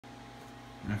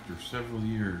after several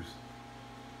years,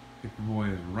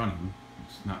 Paperboy is running.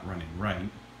 It's not running right,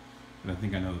 but I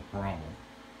think I know the problem.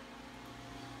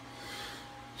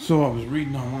 So I was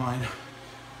reading online,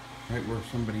 right where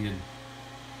somebody had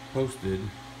posted.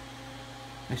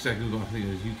 Actually, I Googled, I think it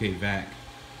was UK vac.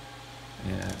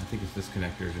 Yeah, I think it's this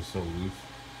connector is just so loose.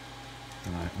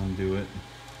 And I undo it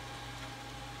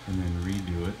and then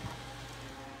redo it.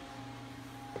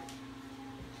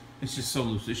 It's just so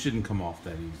loose, it shouldn't come off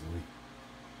that easily.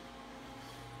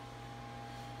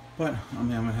 But I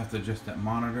mean, I'm gonna have to adjust that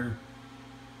monitor.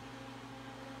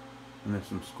 And there's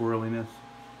some squirreliness.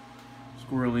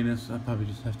 I probably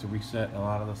just have to reset a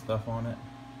lot of the stuff on it.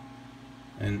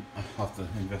 And I'll have to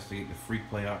investigate the free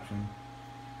play option.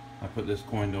 I put this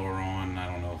coin door on. I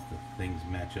don't know if the things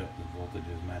match up, the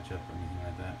voltages match up or anything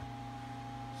like that.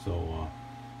 So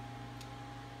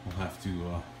we'll have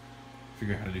to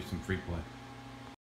figure out how to do some free play.